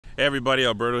Hey everybody,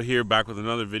 Alberto here, back with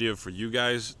another video for you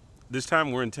guys. This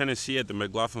time we're in Tennessee at the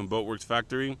McLaughlin Boat Works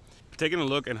factory, taking a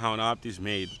look at how an Opti is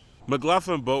made.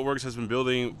 McLaughlin Boat Works has been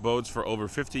building boats for over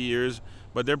 50 years,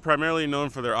 but they're primarily known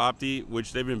for their Opti,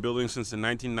 which they've been building since the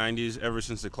 1990s, ever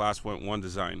since the Class 1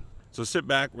 design. So sit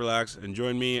back, relax, and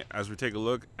join me as we take a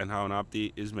look at how an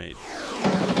Opti is made.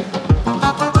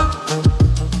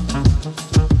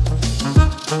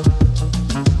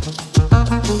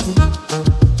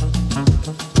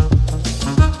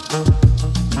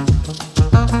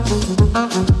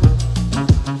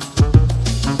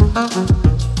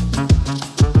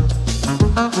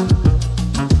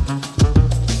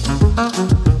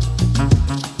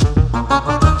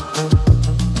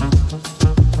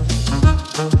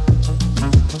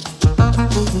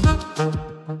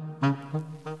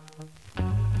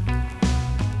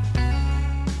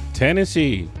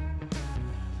 Tennessee,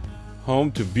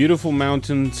 home to beautiful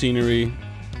mountain scenery,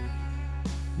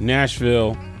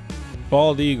 Nashville,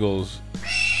 bald eagles,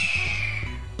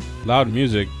 loud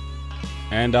music,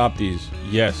 and Optis.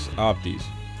 Yes, Optis.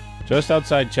 Just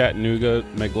outside Chattanooga,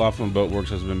 McLaughlin Boat Works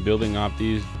has been building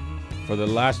Optis for the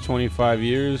last 25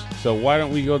 years. So why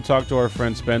don't we go talk to our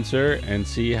friend Spencer and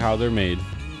see how they're made.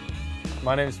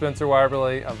 My name is Spencer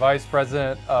Wyberly. I'm Vice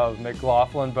President of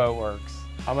McLaughlin Boat Works.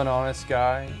 I'm an honest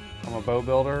guy. I'm a boat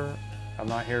builder. I'm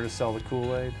not here to sell the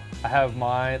Kool-Aid. I have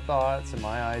my thoughts and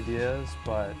my ideas,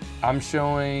 but I'm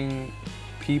showing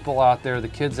people out there, the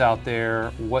kids out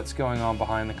there, what's going on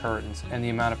behind the curtains and the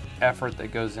amount of effort that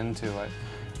goes into it.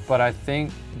 But I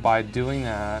think by doing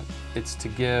that, it's to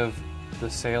give the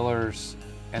sailors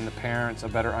and the parents a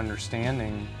better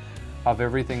understanding of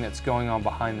everything that's going on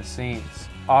behind the scenes.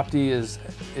 Opti is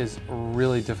a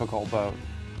really difficult boat.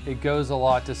 It goes a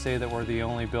lot to say that we're the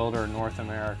only builder in North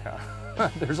America.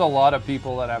 There's a lot of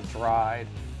people that have tried.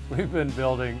 We've been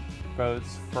building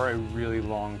boats for a really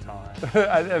long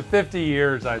time. 50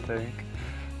 years, I think.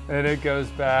 And it goes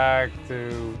back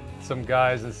to some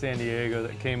guys in San Diego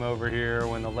that came over here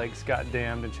when the lakes got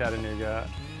dammed in Chattanooga.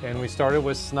 And we started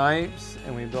with snipes,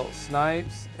 and we built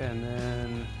snipes, and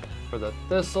then for the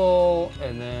thistle,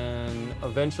 and then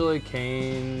eventually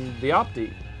came the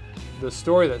Opti. The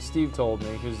story that Steve told me,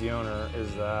 who's the owner,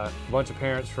 is that a bunch of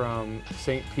parents from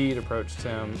St. Pete approached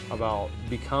him about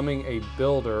becoming a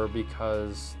builder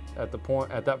because at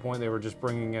that point they were just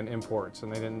bringing in imports,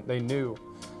 and they knew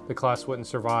the class wouldn't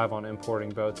survive on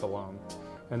importing boats alone.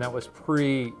 And that was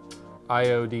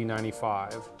pre-IOD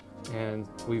 95, and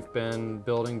we've been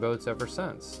building boats ever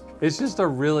since. It's just a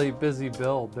really busy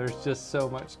build. There's just so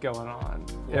much going on.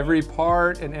 Every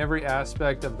part and every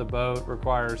aspect of the boat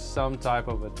requires some type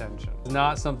of attention. It's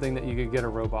not something that you could get a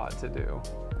robot to do,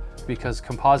 because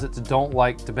composites don't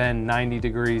like to bend 90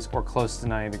 degrees or close to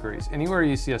 90 degrees. Anywhere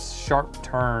you see a sharp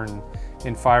turn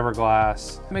in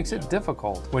fiberglass, it makes it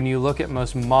difficult. When you look at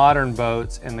most modern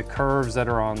boats and the curves that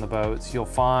are on the boats, you'll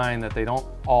find that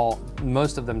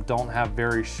most of them don't have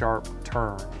very sharp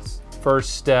turns.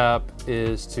 First step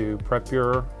is to prep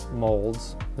your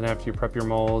molds. Then after you prep your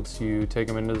molds, you take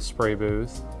them into the spray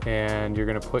booth, and you're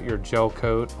gonna put your gel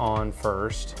coat on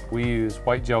first. We use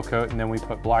white gel coat, and then we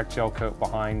put black gel coat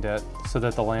behind it so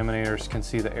that the laminators can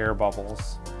see the air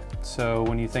bubbles. So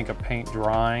when you think of paint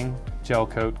drying, gel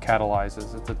coat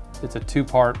catalyzes. It's a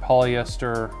two-part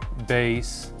polyester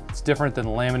base. It's different than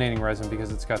laminating resin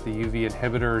because it's got the UV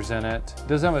inhibitors in it. It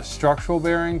doesn't have a structural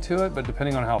bearing to it, but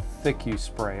depending on how thick you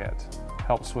spray it,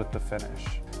 helps with the finish.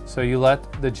 So you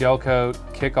let the gel coat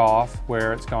kick off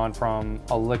where it's gone from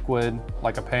a liquid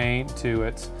like a paint to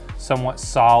it's somewhat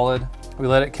solid. We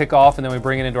let it kick off, and then we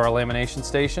bring it into our lamination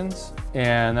stations,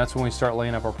 and that's when we start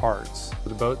laying up our parts.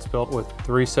 The boat's built with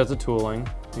 3 sets of tooling.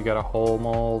 You got a hull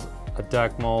mold, a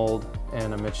deck mold,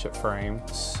 and a midship frame.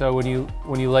 So when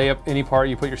you lay up any part,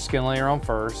 you put your skin layer on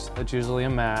first. That's usually a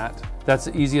matte. That's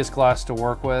the easiest glass to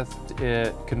work with.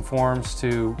 It conforms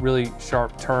to really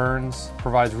sharp turns,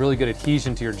 provides really good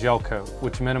adhesion to your gel coat,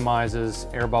 which minimizes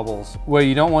air bubbles. Well,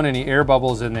 you don't want any air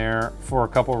bubbles in there for a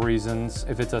couple reasons.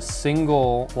 If it's a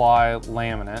single ply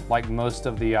laminate, like most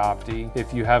of the Opti,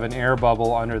 if you have an air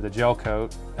bubble under the gel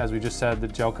coat, as we just said, the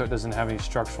gel coat doesn't have any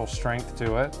structural strength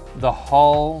to it. The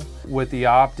hull with the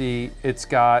Opti, it's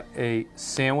got a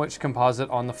sandwich composite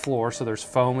on the floor, so there's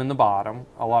foam in the bottom.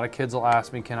 A lot of kids will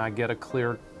ask me, can I get a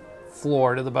clear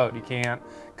floor to the boat? You can't,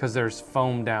 because there's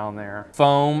foam down there.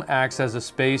 Foam acts as a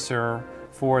spacer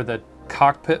for the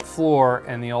cockpit floor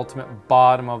and the ultimate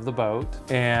bottom of the boat,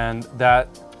 and that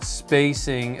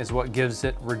spacing is what gives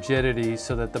it rigidity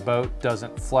so that the boat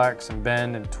doesn't flex and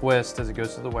bend and twist as it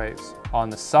goes through the waves. On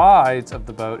the sides of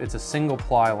the boat, it's a single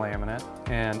ply laminate,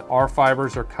 and our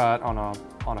fibers are cut on a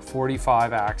on a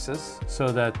 45 axis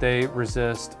so that they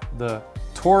resist the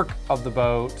torque of the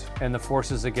boat and the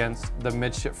forces against the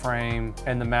midship frame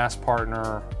and the mast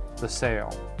partner, the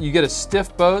sail. You get a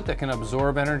stiff boat that can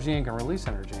absorb energy and can release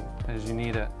energy as you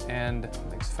need it, and it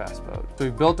makes a fast boat. So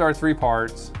we've built our 3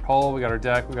 parts: hull, we got our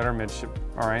deck, we got our midship.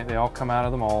 All right, they all come out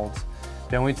of the molds.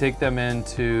 Then we take them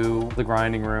into the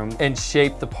grinding room and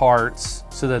shape the parts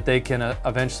so that they can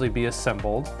eventually be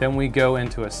assembled. Then we go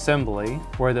into assembly,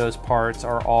 where those parts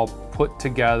are all put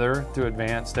together through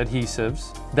advanced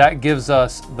adhesives. That gives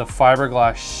us the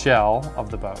fiberglass shell of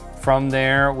the boat. From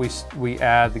there, we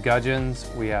add the gudgeons,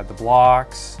 we add the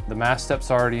blocks, the mast step's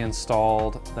already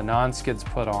installed, the non-skid's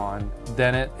put on,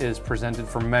 then it is presented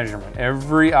for measurement.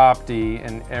 Every Opti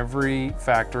in every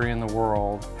factory in the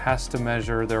world has to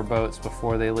measure their boats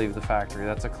before they leave the factory.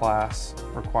 That's a class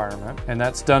requirement, and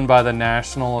that's done by the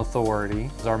national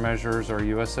authority. Our measurers are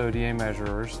USODA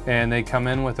measurers, and they come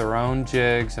in with their own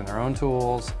jigs and their own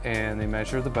tools, and they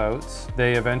measure the boats.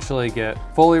 They eventually get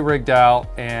fully rigged out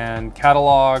and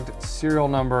cataloged, serial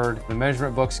numbered. The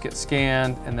measurement books get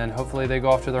scanned, and then hopefully they go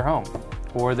off to their home,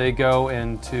 or they go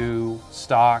into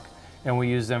stock and we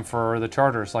use them for the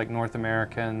charters like North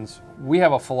Americans. We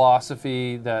have a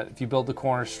philosophy that if you build the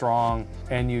corner strong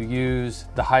and you use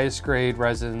the highest grade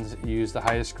resins, you use the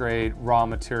highest grade raw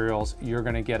materials, you're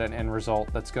gonna get an end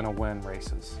result that's gonna win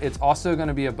races. It's also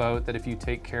gonna be a boat that, if you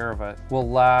take care of it, will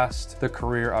last the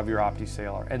career of your Opti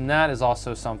sailor. And that is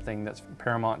also something that's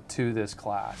paramount to this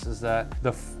class, is that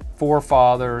the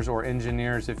forefathers, or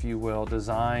engineers if you will,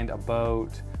 designed a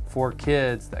boat for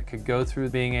kids that could go through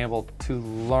being able to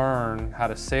learn how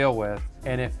to sail with,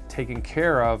 and if taken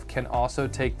care of, can also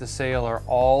take the sailor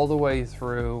all the way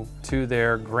through to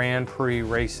their Grand Prix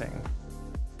racing.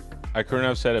 I couldn't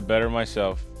have said it better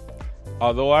myself.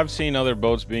 Although I've seen other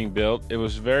boats being built, it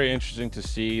was very interesting to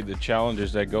see the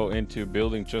challenges that go into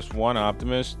building just one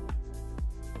Optimist.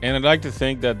 And I'd like to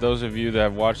think that those of you that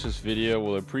have watched this video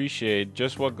will appreciate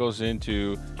just what goes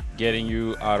into getting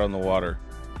you out on the water.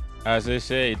 As they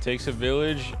say, it takes a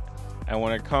village, and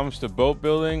when it comes to boat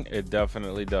building, it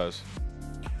definitely does.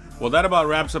 Well, that about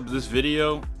wraps up this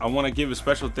video. I want to give a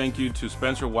special thank you to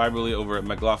Spencer Wyberly over at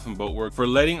McLaughlin Boat Works for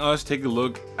letting us take a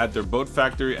look at their boat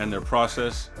factory and their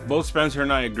process. Both Spencer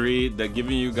and I agree that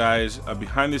giving you guys a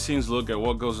behind the scenes look at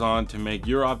what goes on to make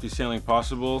your Opti sailing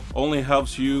possible only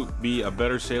helps you be a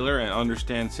better sailor and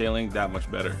understand sailing that much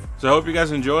better. So I hope you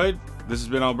guys enjoyed. This has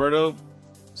been Alberto.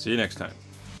 See you next time.